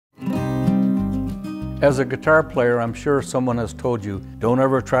As a guitar player, I'm sure someone has told you, don't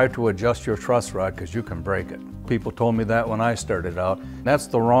ever try to adjust your truss rod because you can break it. People told me that when I started out. That's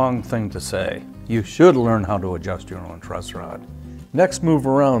the wrong thing to say. You should learn how to adjust your own truss rod. Next, move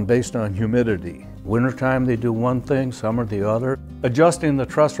around based on humidity. Wintertime they do one thing, summer the other. Adjusting the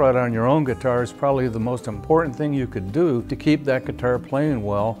truss rod on your own guitar is probably the most important thing you could do to keep that guitar playing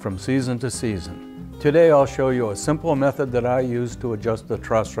well from season to season. Today I'll show you a simple method that I use to adjust the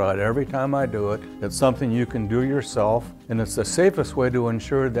truss rod every time I do it. It's something you can do yourself, and it's the safest way to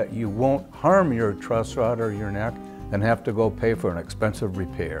ensure that you won't harm your truss rod or your neck and have to go pay for an expensive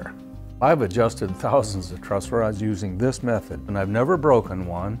repair. I've adjusted thousands of truss rods using this method, and I've never broken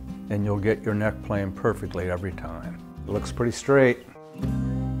one, and you'll get your neck playing perfectly every time. It looks pretty straight.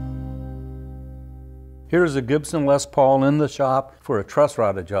 Here's a Gibson Les Paul in the shop for a truss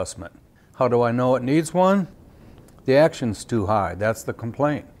rod adjustment. How do I know it needs one? The action's too high, that's the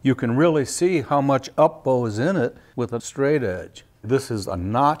complaint. You can really see how much up bow is in it with a straight edge. This is a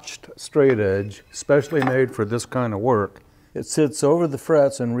notched straight edge, specially made for this kind of work. It sits over the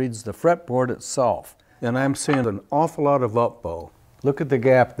frets and reads the fretboard itself. And I'm seeing an awful lot of up bow. Look at the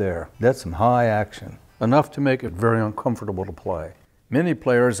gap there, that's some high action. Enough to make it very uncomfortable to play. Many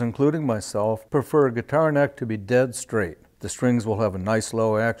players, including myself, prefer a guitar neck to be dead straight. The strings will have a nice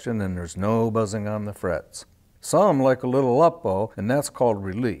low action and there's no buzzing on the frets. Some like a little up bow, and that's called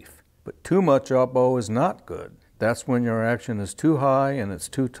relief. But too much up bow is not good. That's when your action is too high and it's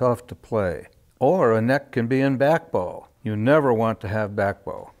too tough to play. Or a neck can be in back bow. You never want to have back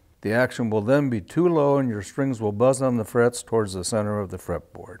bow. The action will then be too low and your strings will buzz on the frets towards the center of the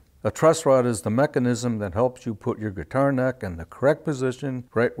fretboard. A truss rod is the mechanism that helps you put your guitar neck in the correct position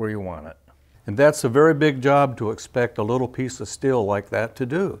right where you want it. And that's a very big job to expect a little piece of steel like that to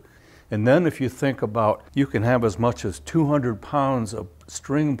do. And then if you think about, you can have as much as 200 pounds of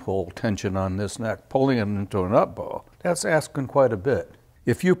string pull tension on this neck, pulling it into an up bow. That's asking quite a bit.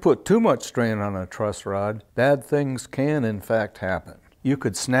 If you put too much strain on a truss rod, bad things can in fact happen. You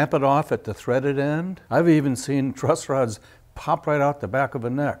could snap it off at the threaded end. I've even seen truss rods pop right out the back of a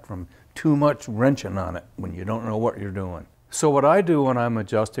neck from too much wrenching on it when you don't know what you're doing. So what I do when I'm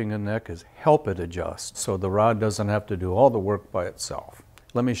adjusting a neck is help it adjust so the rod doesn't have to do all the work by itself.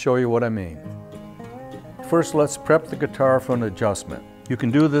 Let me show you what I mean. First, let's prep the guitar for an adjustment. You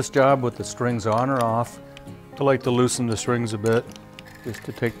can do this job with the strings on or off. I like to loosen the strings a bit just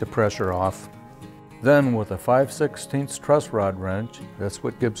to take the pressure off. Then with a 5/16 truss rod wrench, that's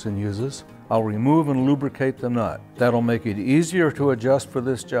what Gibson uses, I'll remove and lubricate the nut. That'll make it easier to adjust for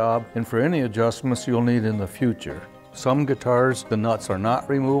this job and for any adjustments you'll need in the future. Some guitars, the nuts are not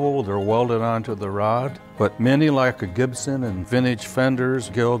removable, they're welded onto the rod, but many like a Gibson and vintage Fenders,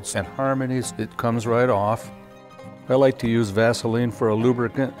 Guilds, and Harmonies, it comes right off. I like to use Vaseline for a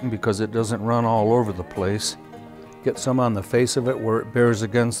lubricant because it doesn't run all over the place. Get some on the face of it where it bears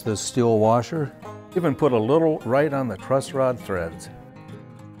against the steel washer. Even put a little right on the truss rod threads.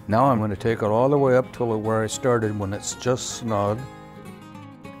 Now I'm going to take it all the way up till where I started when it's just snug.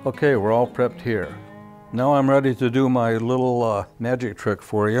 Okay, we're all prepped here. Now I'm ready to do my little magic trick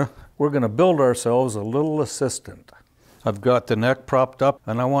for you. We're going to build ourselves a little assistant. I've got the neck propped up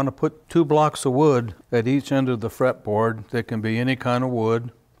and I want to put 2 blocks of wood at each end of the fretboard. They can be any kind of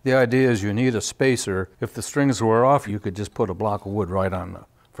wood. The idea is you need a spacer. If the strings were off, you could just put a block of wood right on the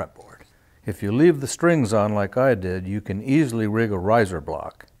fretboard. If you leave the strings on like I did, you can easily rig a riser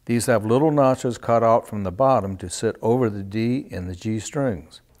block. These have little notches cut out from the bottom to sit over the D and the G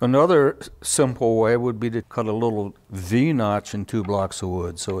strings. Another simple way would be to cut a little V-notch in 2 blocks of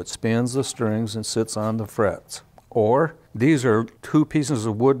wood so it spans the strings and sits on the frets. Or these are 2 pieces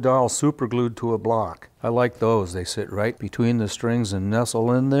of wood dowel superglued to a block. I like those. They sit right between the strings and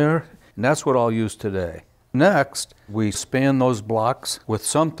nestle in there. And that's what I'll use today. Next, we span those blocks with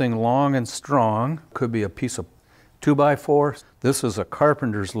something long and strong. Could be a piece of 2x4. This is a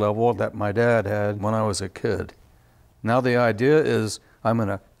carpenter's level that my dad had when I was a kid. Now the idea is I'm going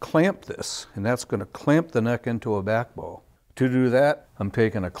to clamp this, and that's going to clamp the neck into a back bow. To do that, I'm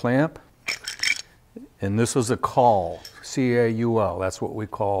taking a clamp, and this is a Caul, C-A-U-L. That's what we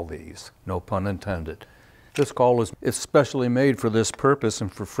call these, no pun intended. This Caul is especially made for this purpose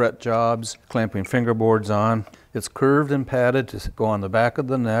and for fret jobs, clamping fingerboards on. It's curved and padded to go on the back of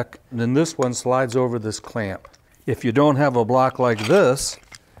the neck, and then this one slides over this clamp. If you don't have a block like this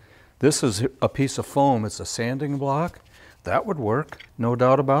is a piece of foam. It's a sanding block. That would work, no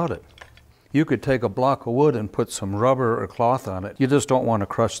doubt about it. You could take a block of wood and put some rubber or cloth on it. You just don't want to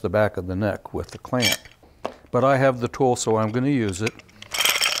crush the back of the neck with the clamp. But I have the tool, so I'm going to use it.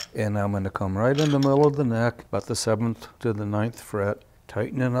 And I'm going to come right in the middle of the neck, about the 7th to the 9th fret,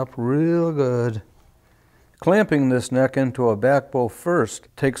 tighten it up real good. Clamping this neck into a back bow first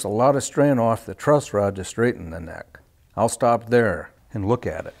takes a lot of strain off the truss rod to straighten the neck. I'll stop there and look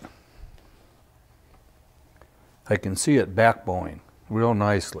at it. I can see it back bowing real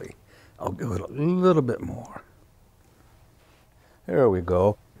nicely. I'll give it a little bit more. There we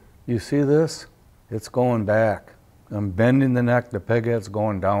go. You see this? It's going back. I'm bending the neck, the peg head's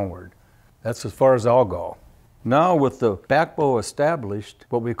going downward. That's as far as I'll go. Now with the back bow established,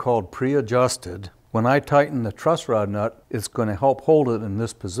 what we called pre-adjusted, when I tighten the truss rod nut, it's going to help hold it in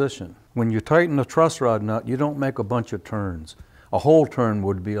this position. When you tighten the truss rod nut, you don't make a bunch of turns. A whole turn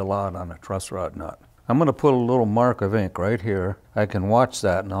would be a lot on a truss rod nut. I'm going to put a little mark of ink right here. I can watch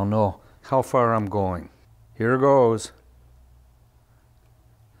that and I'll know how far I'm going. Here goes.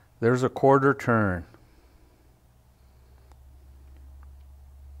 There's a quarter turn.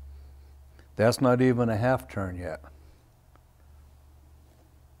 That's not even a half turn yet.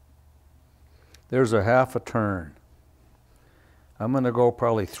 There's a half a turn. I'm going to go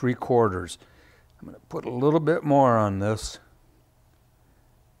probably 3/4. I'm going to put a little bit more on this.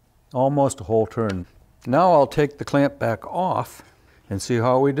 Almost a whole turn. Now I'll take the clamp back off and see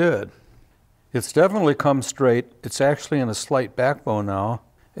how we did. It's definitely come straight. It's actually in a slight back bow now.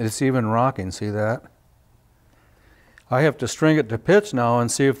 It's even rocking, see that? I have to string it to pitch now and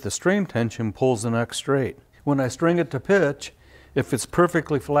see if the string tension pulls the neck straight. When I string it to pitch, if it's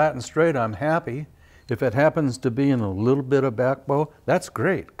perfectly flat and straight, I'm happy. If it happens to be in a little bit of back bow, that's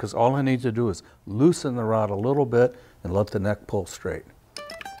great, because all I need to do is loosen the rod a little bit and let the neck pull straight.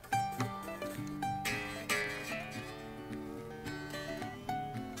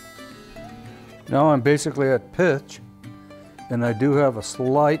 Now I'm basically at pitch, and I do have a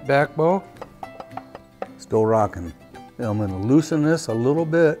slight back bow. Still rocking. I'm going to loosen this a little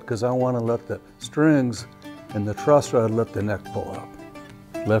bit because I want to let the strings and the truss rod let the neck pull up.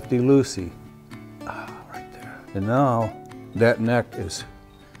 Lefty loosey. Right there. And now that neck is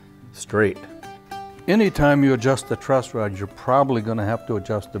straight. Anytime you adjust the truss rod, you're probably going to have to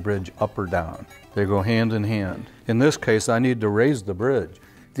adjust the bridge up or down. They go hand in hand. In this case, I need to raise the bridge.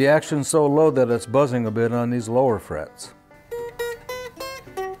 The action's so low that it's buzzing a bit on these lower frets.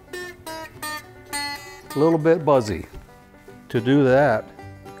 A little bit buzzy. To do that,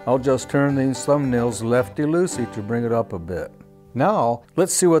 I'll just turn these thumbnails lefty-loosey to bring it up a bit. Now,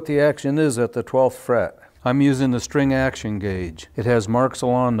 let's see what the action is at the 12th fret. I'm using the string action gauge. It has marks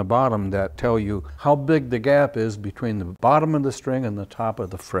along the bottom that tell you how big the gap is between the bottom of the string and the top of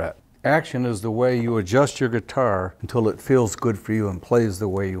the fret. Action is the way you adjust your guitar until it feels good for you and plays the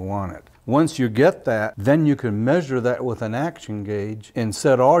way you want it. Once you get that, then you can measure that with an action gauge and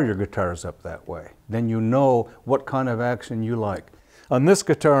set all your guitars up that way. Then you know what kind of action you like. On this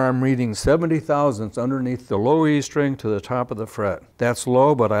guitar, I'm reading 70 thousandths underneath the low E string to the top of the fret. That's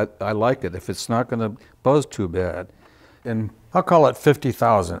low, but I like it if it's not going to buzz too bad. And I'll call it 50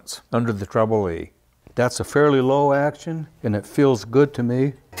 thousandths under the treble E. That's a fairly low action, and it feels good to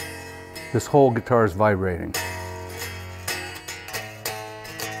me. This whole guitar is vibrating.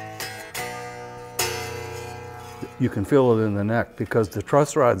 You can feel it in the neck because the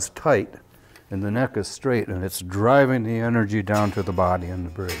truss rod's tight and the neck is straight, and it's driving the energy down to the body and the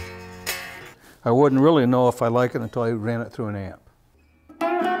bridge. I wouldn't really know if I like it until I ran it through an amp.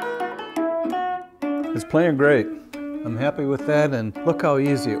 It's playing great. I'm happy with that, and look how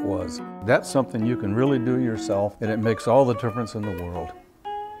easy it was. That's something you can really do yourself, and it makes all the difference in the world.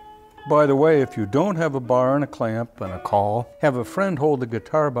 By the way, if you don't have a bar and a clamp and a caul, have a friend hold the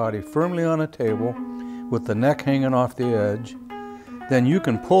guitar body firmly on a table with the neck hanging off the edge. Then you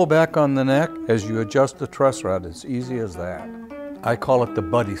can pull back on the neck as you adjust the truss rod. It's easy as that. I call it the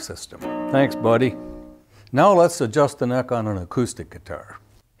buddy system. Thanks, buddy. Now let's adjust the neck on an acoustic guitar.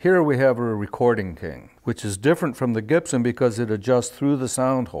 Here we have a Recording King, which is different from the Gibson because it adjusts through the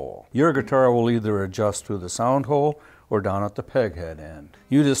sound hole. Your guitar will either adjust through the sound hole or down at the peg head end.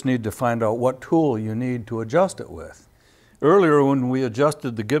 You just need to find out what tool you need to adjust it with. Earlier when we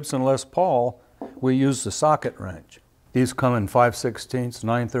adjusted the Gibson Les Paul, we used the socket wrench. These come in 5/16,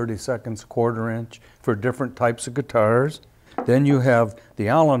 9/32, 1/4 inch for different types of guitars. Then you have the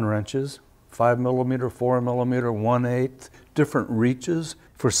Allen wrenches, 5mm, 4mm, 1/8, different reaches.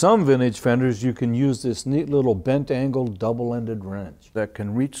 For some vintage Fenders, you can use this neat little bent angle double-ended wrench that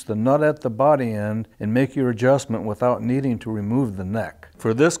can reach the nut at the body end and make your adjustment without needing to remove the neck.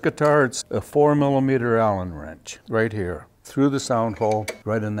 For this guitar, it's a 4mm Allen wrench right here, through the sound hole,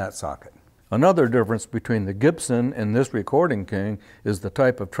 right in that socket. Another difference between the Gibson and this Recording King is the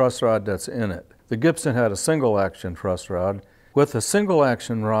type of truss rod that's in it. The Gibson had a single action truss rod. With a single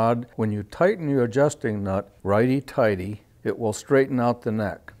action rod, when you tighten your adjusting nut righty-tighty, it will straighten out the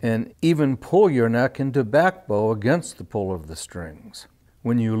neck. and even pull your neck into back bow against the pull of the strings.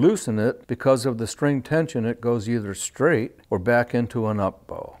 When you loosen it, because of the string tension, it goes either straight or back into an up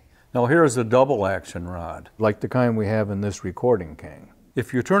bow. Now here's a double action rod, like the kind we have in this recording king.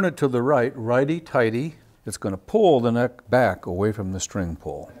 If you turn it to the right, righty-tighty, it's going to pull the neck back away from the string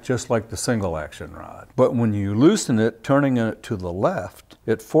pull, just like the single action rod. But when you loosen it, turning it to the left,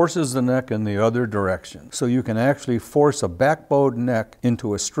 it forces the neck in the other direction. So you can actually force a back bowed neck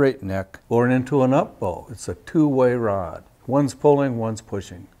into a straight neck or into an up bow. It's a two-way rod. One's pulling, one's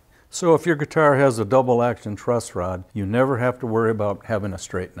pushing. So if your guitar has a double action truss rod, you never have to worry about having a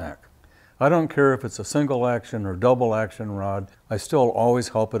straight neck. I don't care if it's a single action or double action rod, I still always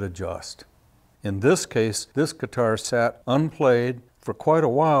help it adjust. In this case, this guitar sat unplayed for quite a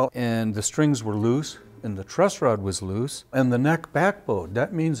while, and the strings were loose, and the truss rod was loose, and the neck back bowed.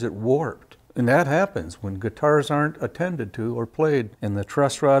 That means it warped. And that happens when guitars aren't attended to or played, and the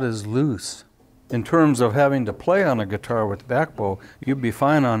truss rod is loose. In terms of having to play on a guitar with back bow, you'd be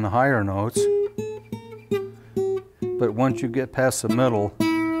fine on the higher notes. But once you get past the middle,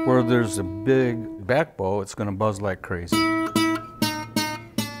 where there's a big back bow, it's going to buzz like crazy.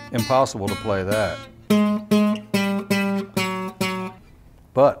 Impossible to play that.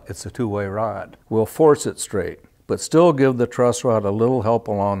 But it's a two-way rod. We'll force it straight, but still give the truss rod a little help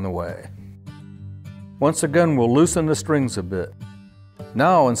along the way. Once again, we'll loosen the strings a bit.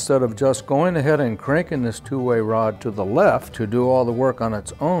 Now, instead of just going ahead and cranking this two-way rod to the left to do all the work on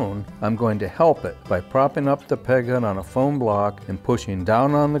its own, I'm going to help it by propping up the peg head on a foam block and pushing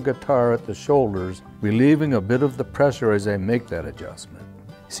down on the guitar at the shoulders, relieving a bit of the pressure as I make that adjustment.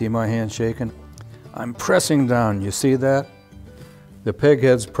 See my hand shaking? I'm pressing down, you see that? The peg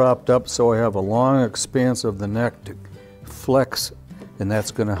head's propped up so I have a long expanse of the neck to flex, and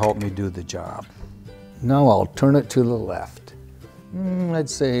that's going to help me do the job. Now I'll turn it to the left. I'd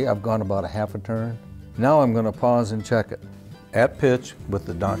say I've gone about a half a turn. Now I'm going to pause and check it at pitch with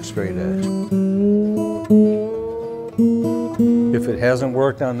the notch straight edge. If it hasn't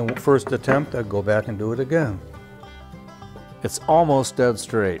worked on the first attempt, I'd go back and do it again. It's almost dead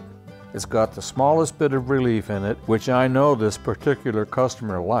straight. It's got the smallest bit of relief in it, which I know this particular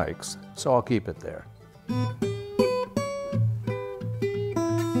customer likes, so I'll keep it there.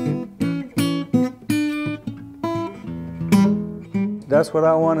 That's what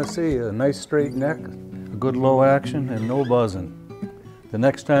I want to see, a nice straight neck, a good low action, and no buzzing. The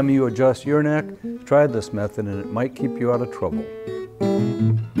next time you adjust your neck, try this method and it might keep you out of trouble.